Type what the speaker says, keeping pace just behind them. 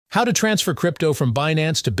How to transfer crypto from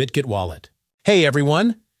Binance to Bitget wallet. Hey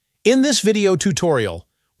everyone! In this video tutorial,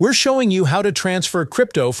 we're showing you how to transfer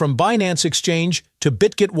crypto from Binance Exchange to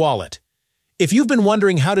Bitget wallet. If you've been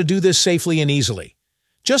wondering how to do this safely and easily,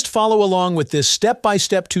 just follow along with this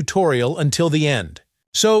step-by-step tutorial until the end.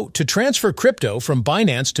 So, to transfer crypto from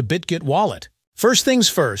Binance to Bitget wallet, first things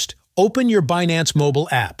first, open your Binance mobile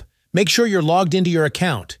app. Make sure you're logged into your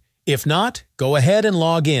account. If not, go ahead and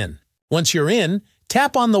log in. Once you're in,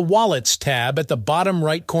 tap on the Wallets tab at the bottom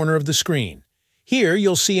right corner of the screen. Here,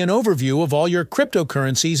 you'll see an overview of all your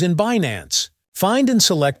cryptocurrencies in Binance. Find and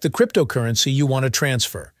select the cryptocurrency you want to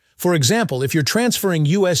transfer. For example, if you're transferring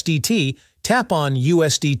USDT, tap on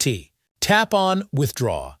USDT. Tap on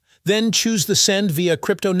Withdraw. Then choose the Send via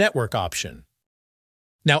Crypto Network option.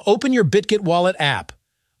 Now open your Bitget wallet app.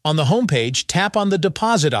 On the homepage, tap on the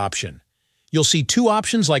Deposit option. You'll see two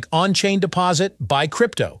options like On-Chain Deposit, Buy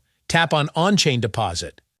Crypto. Tap on On-Chain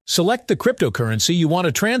Deposit. Select the cryptocurrency you want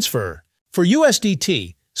to transfer. For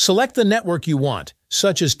USDT, select the network you want,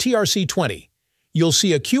 such as TRC20. You'll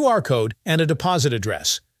see a QR code and a deposit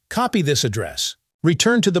address. Copy this address.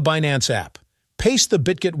 Return to the Binance app. Paste the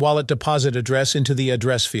Bitget wallet deposit address into the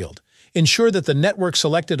address field. Ensure that the network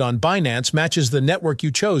selected on Binance matches the network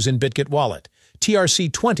you chose in Bitget wallet,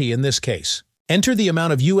 TRC20 in this case. Enter the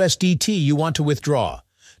amount of USDT you want to withdraw.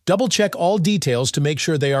 Double-check all details to make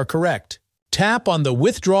sure they are correct. Tap on the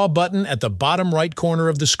Withdraw button at the bottom right corner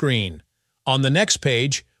of the screen. On the next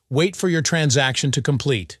page, wait for your transaction to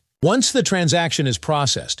complete. Once the transaction is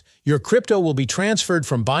processed, your crypto will be transferred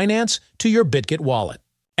from Binance to your Bitget wallet.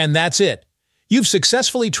 And that's it. You've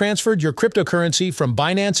successfully transferred your cryptocurrency from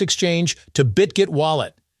Binance Exchange to Bitget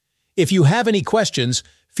wallet. If you have any questions,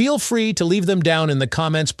 feel free to leave them down in the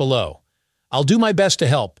comments below. I'll do my best to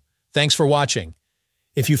help. Thanks for watching.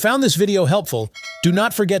 If you found this video helpful, do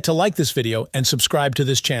not forget to like this video and subscribe to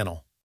this channel.